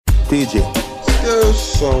DJ. Skillz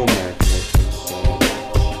so magnificent.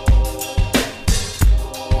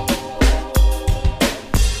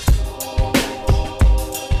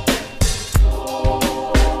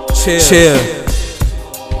 Chill.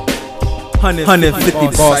 150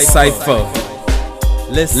 bars Cypher.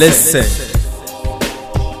 Listen.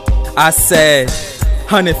 I said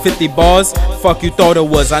 150 bars. Fuck you thought it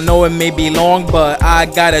was. I know it may be long, but I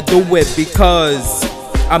gotta do it because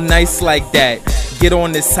I'm nice like that. Get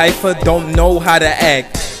on this Cypher, don't know how to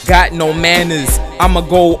act. Got no manners, I'ma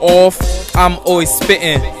go off. I'm always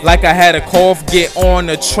spitting like I had a cough. Get on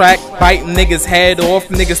the track, bite niggas head off.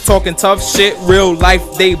 Niggas talking tough shit, real life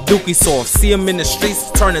they dookie soft. See him in the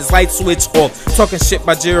streets, turn his light switch off. Talking shit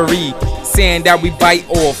by Jerry, saying that we bite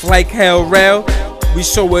off. Like hell rail, we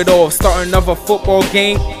show it off. Start another football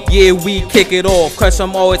game, yeah we kick it off. Cause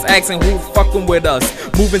I'm always asking who fucking with us.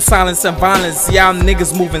 Moving silence and violence, y'all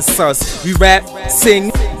niggas moving sus. We rap,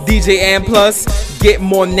 sing, DJ and plus. Get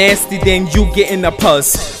more nasty than you get in a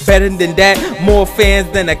puss. Better than that, more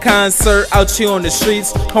fans than a concert. Out here on the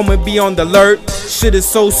streets, homie be on the alert. Shit is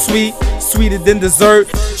so sweet, sweeter than dessert.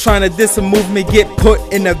 Trying to diss a movement, get put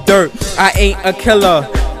in the dirt. I ain't a killer,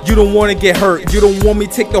 you don't wanna get hurt. You don't want me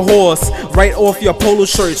take the horse right off your polo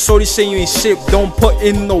shirt. Shorty say you ain't shit, don't put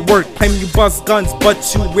in the work. Claim you bust guns, but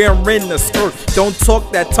you wearing a skirt. Don't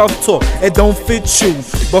talk that tough talk, it don't fit you.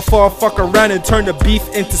 Before I fuck around and turn the beef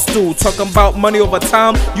into stew. Talking about money over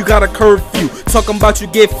time, you got a curfew. Talking about you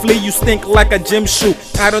get flea, you stink like a gym shoe.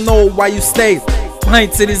 I don't know why you stay.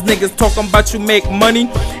 Pint to these niggas talking about you make money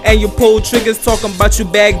and you pull triggers, talking about you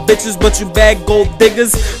bag bitches but you bag gold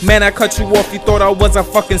diggers. Man, I cut you off, you thought I was a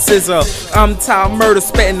fucking scissor. I'm Ty Murder,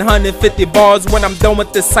 spitting 150 bars. When I'm done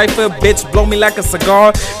with this Cypher, bitch blow me like a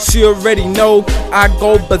cigar. She already know I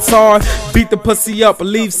go bizarre. Beat the pussy up,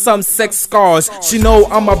 leave some sex scars. She know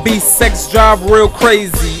I'ma be sex drive real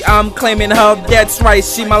crazy. I'm claiming her, that's right,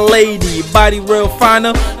 she my lady. Body real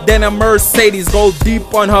finer than a Mercedes. Go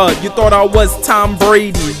deep on her, you thought I was Tom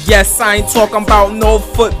Brady. Yes, I ain't talking about no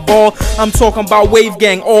football, I'm talking about wave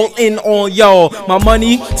gang, all in on y'all. My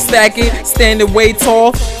money, stack it, standing way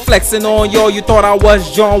tall. Flexing on y'all, you thought I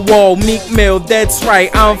was John Wall. Meek Mill, that's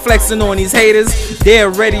right, I'm flexing on these haters. They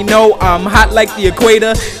already know I'm hot like the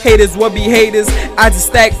equator. Haters will be haters, I just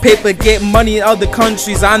stack paper, get money in other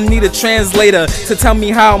countries. I need a translator to tell me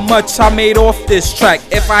how much I made off this track.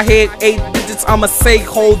 If I hit 8 digits, I'ma say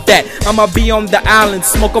hold that. I'ma be on the island,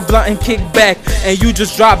 smoke a blunt and kick back. And you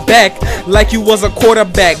just drop back like you was a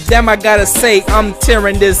quarterback. Damn, I gotta say, I'm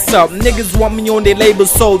tearing this up. Niggas want me on their label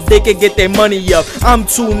so they can get their money up. I'm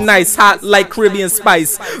too nice, hot like Caribbean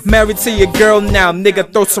spice. Married to your girl now,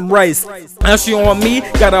 nigga throw some rice. Now she on me,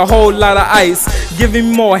 got a whole lot of ice. Giving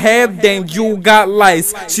me more head than you got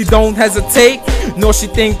lice. She don't hesitate, nor she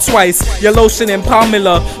think twice. Your lotion and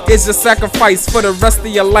Palmilla is your sacrifice for the rest of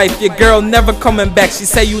your life. Your girl never coming back. She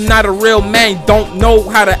say you not a real man, don't know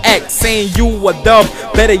how to act. Saying you a dub,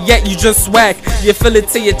 better yet you just whack. You feel it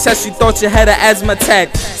to your chest, you thought you had an asthma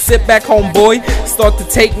attack. Sit back homeboy, start to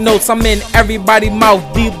take notes. I'm in everybody's mouth,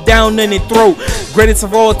 deep down in their throat. Greatest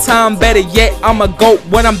of all time, better yet I'm a GOAT.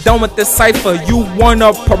 When I'm done with this Cypher, you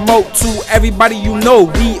wanna promote to everybody you know.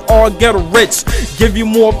 We all get rich, give you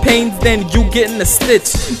more pain than you getting a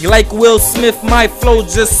stitch. Like Will Smith, my flow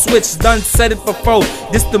just switched. Done said it before,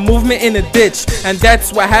 this the movement in the ditch. And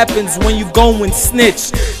that's what happens when you go and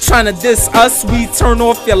snitch. Trying to diss us, we turn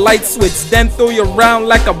off your light switch, then throw you around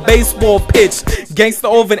like a baseball pitch. Gangsta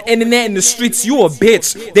over the internet in the streets, you a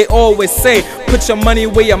bitch. They always say, put your money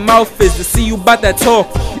where your mouth is. To see you about that talk,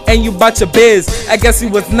 and you about your biz. I guess he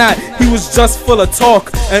was not, he was just full of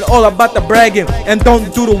talk. And all about the bragging, and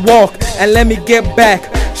don't do the walk. And let me get back,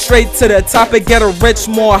 straight to the topic. Get a rich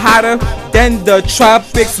more hotter than the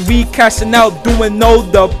tropics. We cashing out, doing no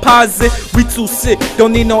deposit. We too sick,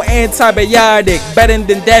 don't need no antibiotic. Better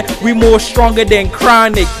than that, we more stronger than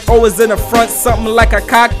chronic. Always in the front, something like a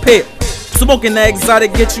cockpit. Smoking the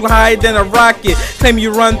exotic, get you higher than a rocket. Claim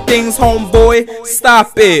you run things, homeboy,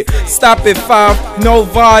 stop it. Stop it, 5, no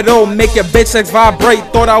Vado. Make your bitch X vibrate.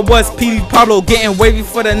 Thought I was PD Pablo, getting wavy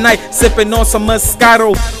for the night. Sipping on some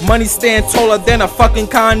Moscato. Money stand taller than a fucking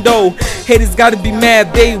condo. Haters gotta be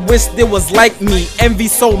mad, they wish they was like me. Envy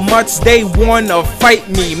so much, they wanna fight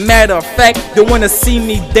me. Matter of fact, they wanna see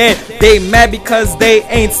me dead. They mad because they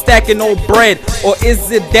ain't stacking no bread. Or is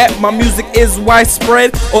it that my music is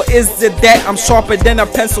widespread? Or is it that that, I'm sharper than a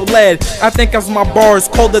pencil lead. I think as my bars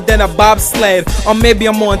colder than a bobsled. Or maybe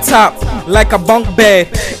I'm on top like a bunk bed.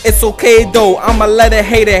 It's okay though, I'ma let a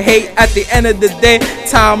hater hate. At the end of the day,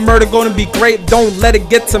 time murder gonna be great. Don't let it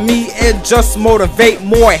get to me, it just motivate.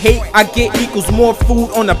 More hate I get equals more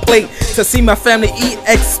food on the plate. To see my family eat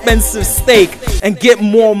expensive steak and get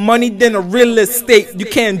more money than a real estate. You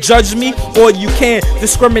can't judge me or you can't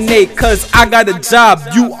discriminate, cause I got a job,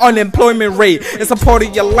 you unemployment rate. It's a part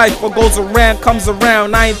of your life, what goes around comes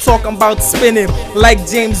around. I ain't talking about spinning like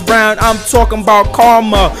James Brown, I'm talking about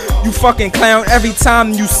karma. You fucking clown, every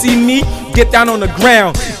time you see me, get down on the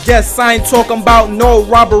ground. Yes, I ain't talking about no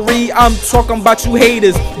robbery, I'm talking about you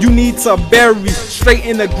haters. You need to bury straight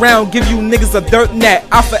in the ground, give you niggas a dirt net.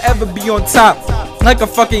 I'll forever be on top like a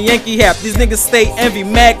fucking Yankee hat. These niggas stay envy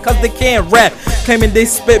mad cause they can't rap. Claiming they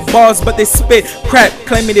spit bars but they spit crap.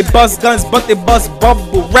 Claiming they bust guns but they bust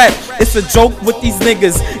bubble rap. It's a joke with these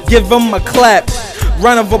niggas, give them a clap.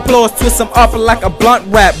 Round of applause, twist them up like a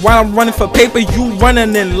blunt rap. While I'm running for paper, you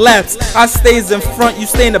running in laps. I stays in front, you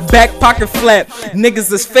stay in the back pocket flat.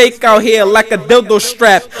 Niggas is fake out here like a dildo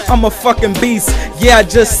strap. I'm a fucking beast, yeah I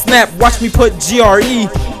just snap. Watch me put GRE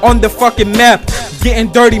on the fucking map.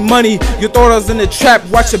 Getting dirty money, you thought I was in the trap.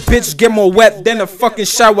 Watch a bitch get more wet than a fucking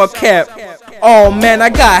shower cap. Oh man,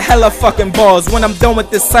 I got hella fucking balls. When I'm done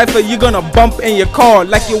with this cypher, you're gonna bump in your car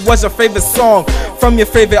like it was your favorite song from your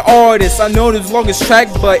favorite artist. I know this longest track,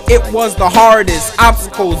 but it was the hardest.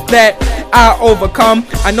 Obstacles that I overcome.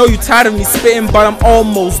 I know you tired of me spitting, but I'm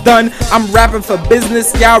almost done. I'm rapping for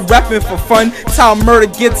business, yeah, I'm rapping for fun. Time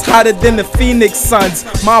murder gets hotter than the Phoenix Suns.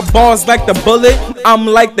 My bars like the bullet, I'm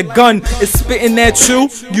like the gun. It's spitting at you,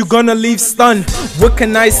 you gonna leave stunned. What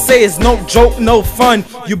can I say? It's no joke, no fun.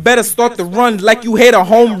 You better start to run like you hit a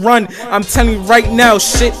home run. I'm telling you right now,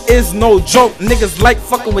 shit is no joke. Niggas like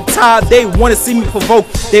fucking with Ty, they wanna see me provoke.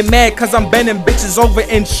 They mad cause I'm bending bitches over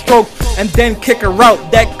in stroke and then kick her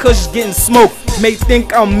out, that kush getting smoked. May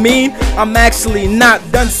think I'm mean, I'm actually not.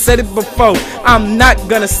 Done said it before, I'm not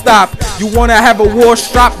gonna stop. You wanna have a war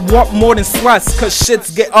strap, want more than sluts, cause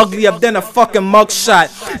shits get uglier than a fucking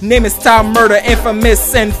mugshot. Name is Ty Murder,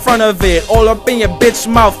 infamous in front of it. All up in your bitch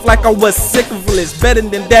mouth like I was syphilis. Better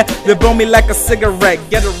than that, they blow me like a cigarette.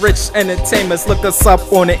 Get a rich entertainers, look us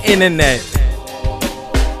up on the internet.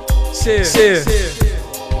 Chill.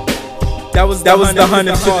 That was the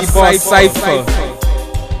 150 bar Cypher.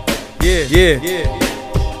 Yeah.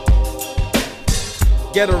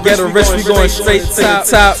 Get a rich, we going straight to the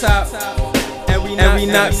top. And we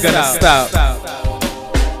not gonna stop.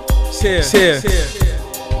 Chill.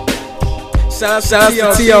 Shout out to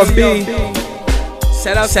TRB.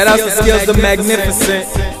 Shout out to Skillz the Magnificent.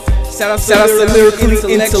 Shout out to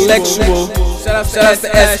Lyrically Intellectual. Shout out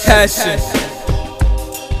to S Passion.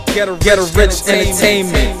 Get a rich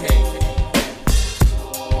entertainment.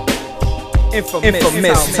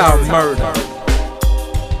 Infamous Time Murder.